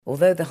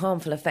Although the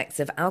harmful effects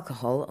of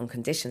alcohol on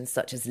conditions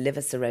such as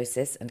liver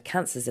cirrhosis and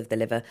cancers of the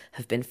liver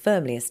have been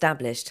firmly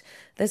established,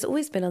 there's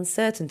always been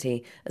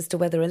uncertainty as to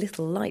whether a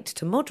little light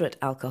to moderate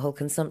alcohol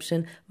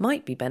consumption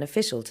might be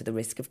beneficial to the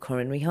risk of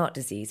coronary heart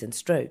disease and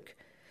stroke.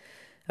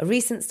 A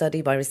recent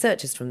study by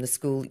researchers from the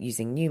school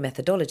using new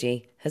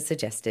methodology has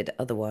suggested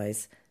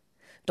otherwise.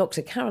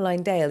 Dr.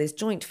 Caroline Dale is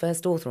joint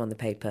first author on the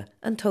paper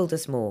and told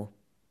us more.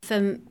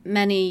 For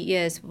many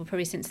years, well,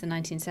 probably since the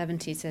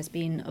 1970s, there's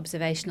been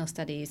observational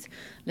studies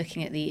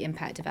looking at the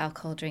impact of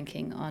alcohol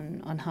drinking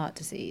on heart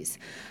disease.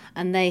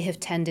 And they have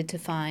tended to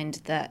find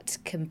that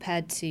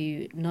compared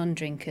to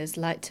non-drinkers,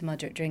 light to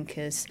moderate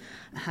drinkers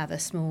have a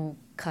small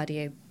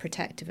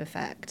cardioprotective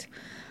effect.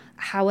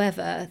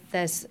 However,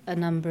 there's a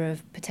number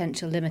of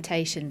potential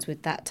limitations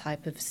with that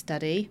type of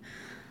study.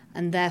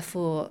 And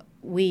therefore,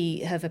 we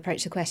have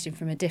approached the question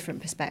from a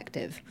different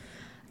perspective.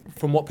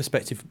 From what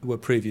perspective were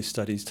previous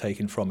studies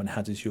taken from, and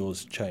how does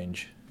yours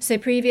change? So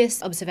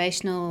previous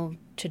observational,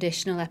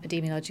 traditional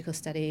epidemiological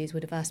studies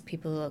would have asked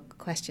people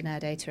questionnaire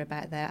data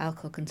about their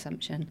alcohol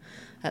consumption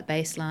at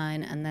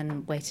baseline and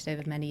then waited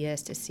over many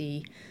years to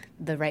see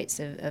the rates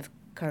of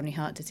coronary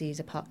heart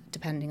disease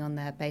depending on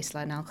their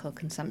baseline alcohol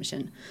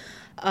consumption.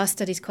 Our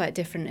study is quite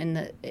different in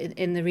that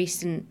in the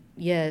recent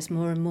years,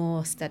 more and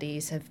more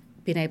studies have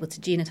been able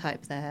to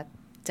genotype their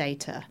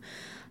data,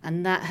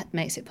 and that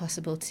makes it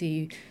possible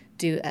to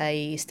do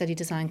a study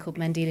design called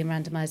Mendelian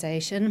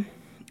randomization,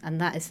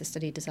 and that is the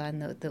study design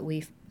that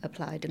we've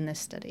applied in this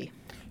study.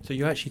 So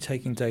you're actually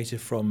taking data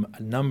from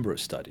a number of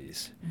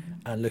studies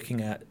and looking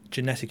at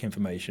genetic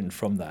information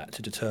from that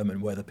to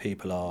determine whether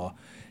people are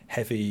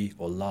heavy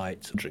or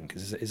light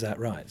drinkers. Is that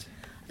right?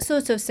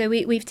 Sort of. So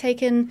we've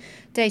taken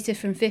data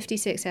from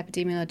 56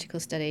 epidemiological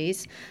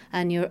studies,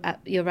 and you're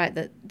right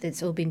that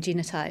it's all been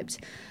genotyped.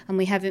 And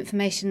we have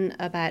information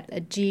about a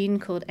gene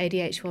called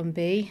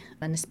ADH1B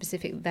and a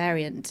specific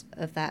variant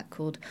of that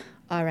called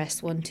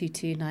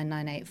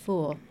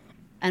RS1229984.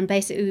 And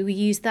basically we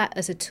use that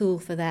as a tool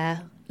for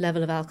their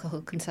level of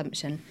alcohol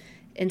consumption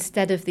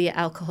instead of the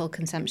alcohol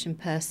consumption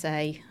per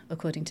se,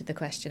 according to the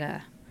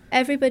questionnaire.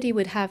 Everybody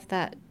would have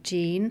that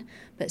gene,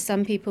 but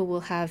some people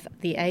will have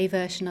the A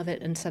version of it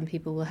and some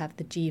people will have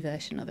the G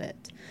version of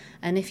it.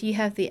 And if you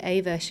have the A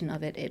version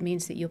of it, it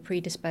means that you're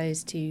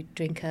predisposed to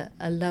drink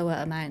a lower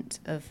amount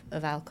of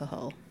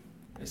alcohol.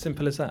 As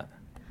simple as that?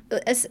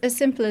 As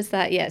simple as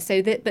that, yeah.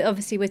 But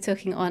obviously we're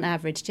talking on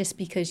average, just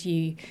because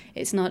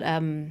it's not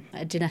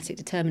a genetic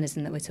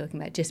determinism that we're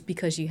talking about. Just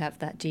because you have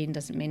that gene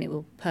doesn't mean it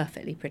will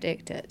perfectly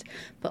predict it.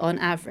 But on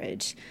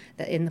average,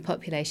 that in the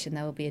population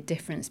there will be a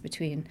difference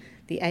between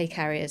the A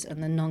carriers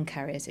and the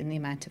non-carriers in the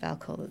amount of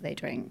alcohol that they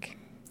drink.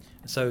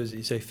 So as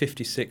you say,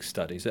 56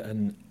 studies,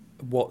 and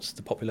what's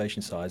the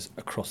population size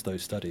across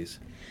those studies?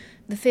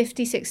 The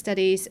 56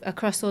 studies,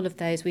 across all of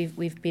those,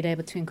 we've been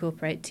able to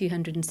incorporate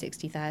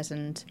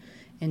 260,000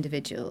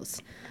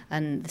 individuals,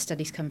 and the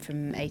studies come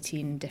from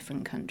 18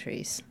 different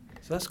countries.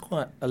 So that's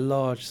quite a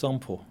large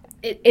sample.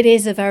 It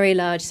is a very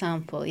large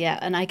sample, yeah,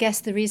 and I guess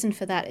the reason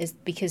for that is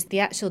because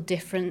the actual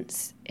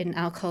difference in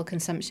alcohol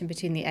consumption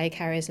between the A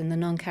carriers and the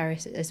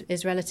non-carriers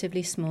is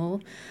relatively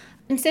small.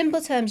 In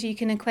simple terms, you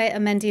can equate a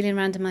Mendelian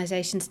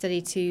randomization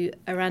study to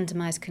a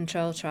randomized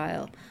control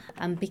trial.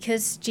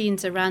 Because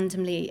genes are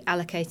randomly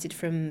allocated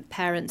from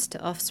parents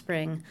to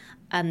offspring,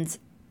 and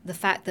the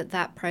fact that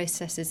that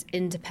process is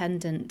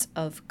independent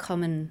of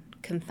common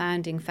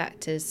confounding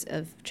factors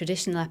of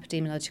traditional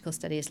epidemiological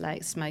studies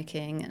like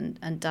smoking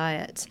and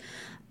diet,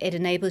 it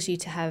enables you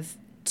to have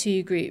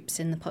two groups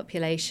in the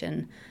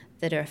population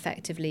that are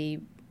effectively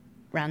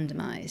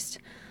randomized.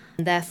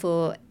 And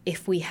therefore,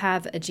 if we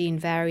have a gene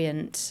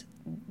variant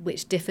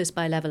which differs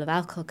by level of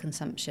alcohol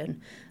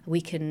consumption,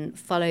 we can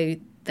follow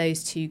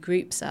those two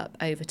groups up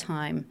over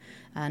time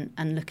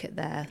and look at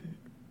their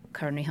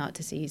coronary heart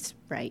disease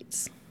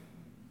rates.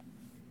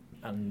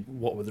 And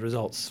what were the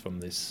results from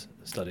this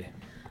study?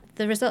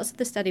 The results of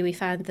the study, we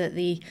found that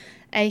the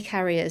A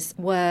carriers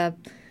were,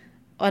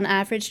 on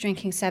average,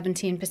 drinking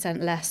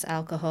 17% less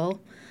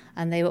alcohol,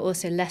 and they were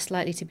also less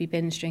likely to be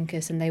binge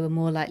drinkers, and they were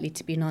more likely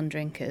to be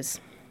non-drinkers.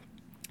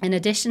 In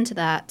addition to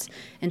that,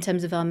 in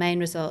terms of our main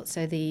results,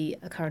 so the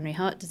coronary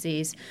heart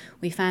disease,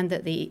 we found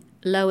that the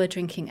lower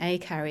drinking A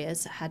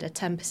carriers had a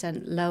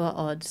 10% lower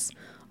odds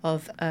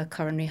of a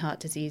coronary heart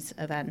disease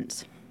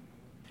event.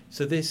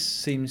 So this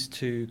seems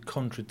to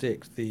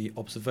contradict the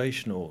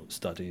observational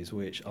studies,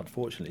 which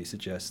unfortunately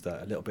suggest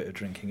that a little bit of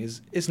drinking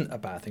isn't a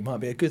bad thing, might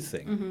be a good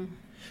thing. Mm-hmm.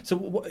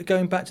 So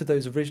going back to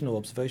those original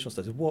observational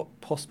studies,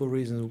 what possible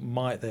reasons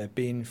might there have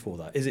been for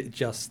that? Is it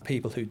just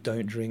people who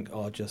don't drink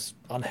are just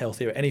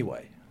unhealthier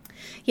anyway?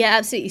 Yeah,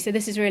 absolutely. So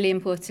this is really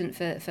important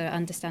for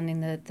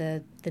understanding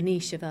the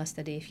niche of our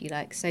study, if you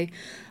like. So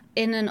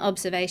in an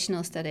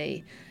observational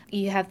study,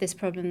 you have this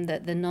problem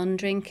that the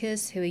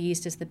non-drinkers who are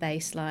used as the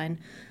baseline,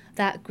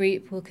 that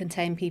group will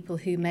contain people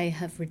who may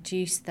have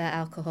reduced their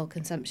alcohol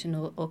consumption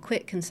or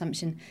quit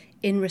consumption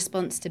in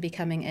response to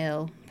becoming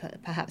ill,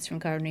 perhaps from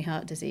coronary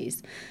heart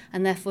disease.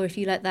 And therefore, if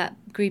you like,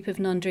 that group of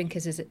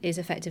non-drinkers is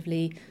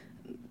effectively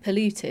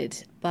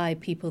polluted by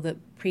people that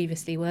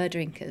previously were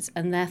drinkers,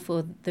 and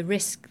therefore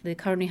the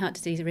coronary heart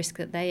disease risk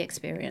that they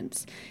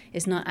experience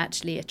is not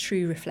actually a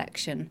true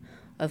reflection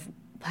of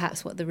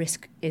perhaps what the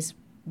risk is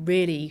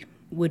really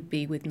would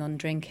be with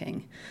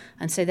non-drinking.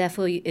 And so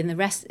therefore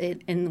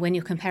when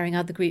you're comparing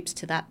other groups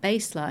to that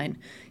baseline,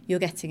 you're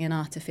getting an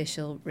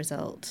artificial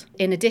result.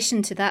 In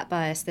addition to that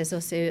bias, there's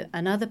also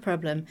another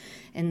problem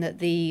in that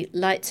the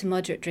light to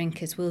moderate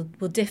drinkers will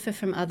differ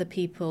from other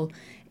people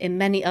in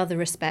many other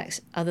respects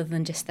other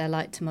than just their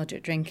light to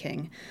moderate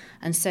drinking.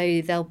 And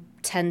so they'll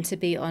tend to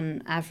be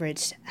on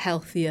average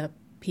healthier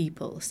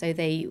people.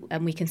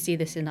 And we can see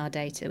this in our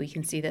data. We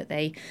can see that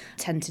they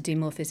tend to do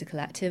more physical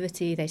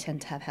activity, they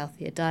tend to have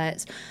healthier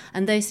diets,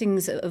 and those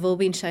things have all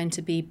been shown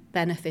to be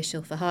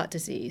beneficial for heart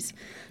disease.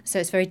 So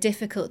it's very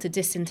difficult to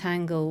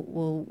disentangle,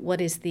 well, what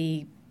is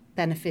the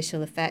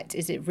beneficial effect?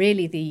 Is it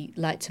really the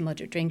light to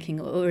moderate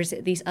drinking, or is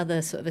it these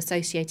other sort of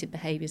associated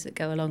behaviours that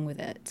go along with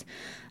it?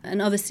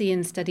 And obviously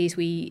in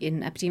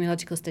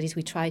epidemiological studies,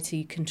 we try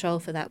to control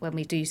for that when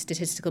we do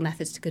statistical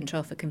methods to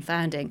control for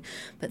confounding,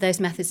 but those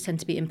methods tend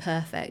to be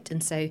imperfect,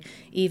 and so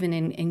even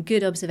in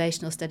good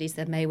observational studies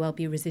there may well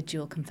be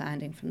residual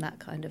confounding from that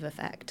kind of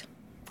effect.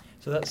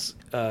 So that's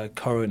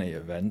coronary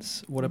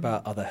events. What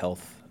about other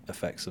health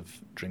effects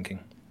of drinking?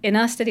 In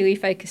our study, we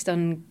focused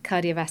on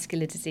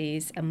cardiovascular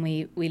disease, and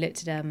we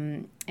looked at,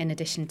 in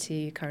addition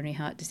to coronary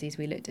heart disease,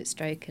 we looked at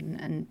stroke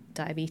and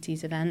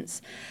diabetes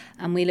events,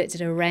 and we looked at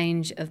a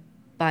range of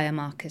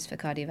biomarkers for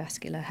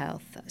cardiovascular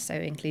health, so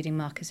including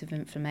markers of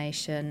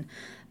inflammation,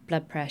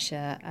 blood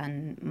pressure,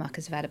 and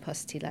markers of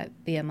adiposity like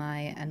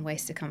BMI and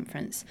waist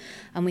circumference.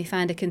 And we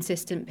found a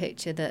consistent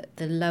picture that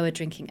the lower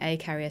drinking A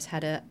carriers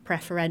had a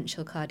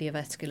preferential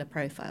cardiovascular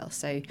profile,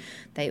 so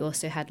they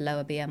also had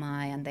lower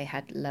BMI and they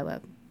had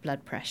lower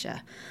blood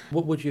pressure.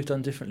 What would you have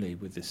done differently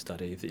with this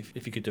study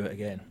if you could do it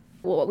again?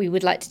 What we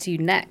would like to do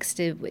next,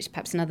 which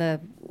perhaps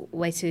another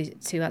way to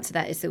answer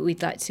that, is that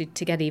we'd like to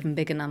get even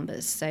bigger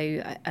numbers. So,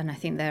 and I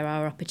think there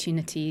are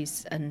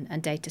opportunities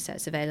and data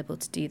sets available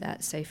to do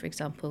that. So, for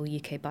example,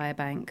 UK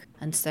Biobank.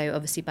 And so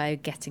obviously by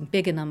getting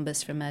bigger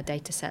numbers from a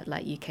data set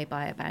like UK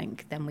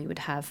Biobank, then we would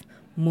have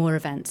more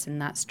events in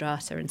that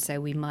strata. And so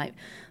we might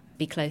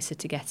be closer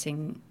to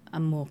getting a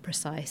more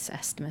precise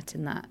estimate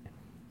in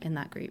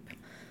that group.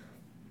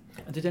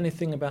 And did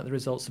anything about the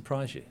results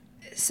surprise you?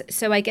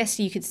 So I guess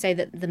you could say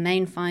that the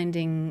main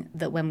finding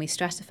that when we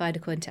stratified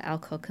according to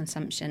alcohol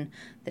consumption,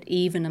 that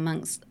even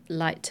amongst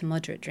light to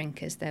moderate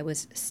drinkers, there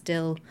was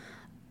still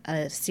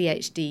a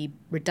CHD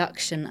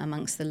reduction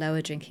amongst the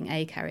lower drinking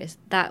A carriers.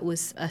 That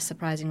was a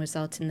surprising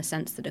result in the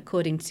sense that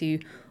according to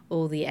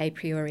all the a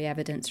priori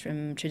evidence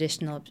from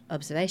traditional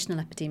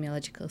observational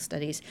epidemiological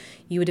studies,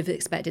 you would have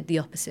expected the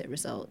opposite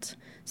result.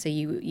 So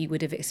you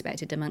would have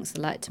expected amongst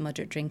the light to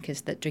moderate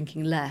drinkers that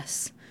drinking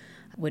less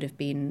would have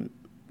been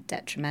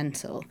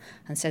detrimental.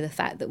 And so the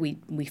fact that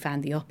we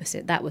found the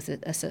opposite, that was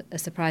a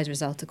surprise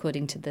result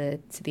according to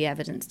the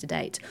evidence to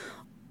date.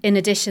 In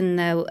addition,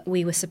 though,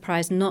 we were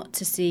surprised not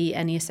to see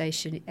any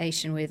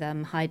association with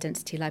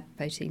high-density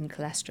lipoprotein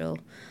cholesterol,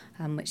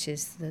 which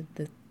is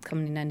the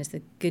commonly known as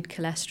the good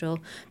cholesterol,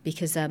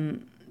 because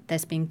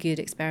there's been good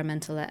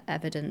experimental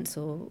evidence,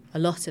 or a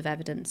lot of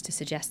evidence, to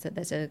suggest that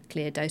there's a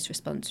clear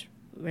dose-response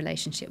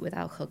relationship with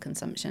alcohol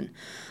consumption.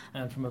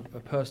 And from a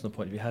personal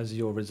point of view, has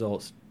your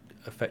results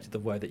affected the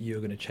way that you're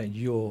going to change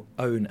your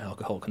own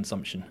alcohol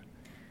consumption?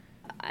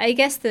 I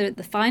guess the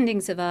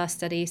findings of our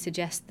study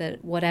suggest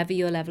that whatever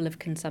your level of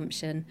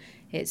consumption,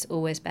 it's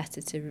always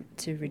better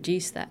to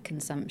reduce that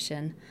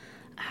consumption.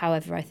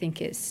 However, I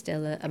think it's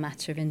still a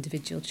matter of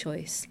individual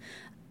choice.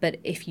 But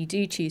if you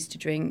do choose to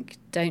drink,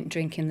 don't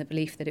drink in the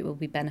belief that it will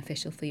be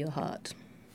beneficial for your heart.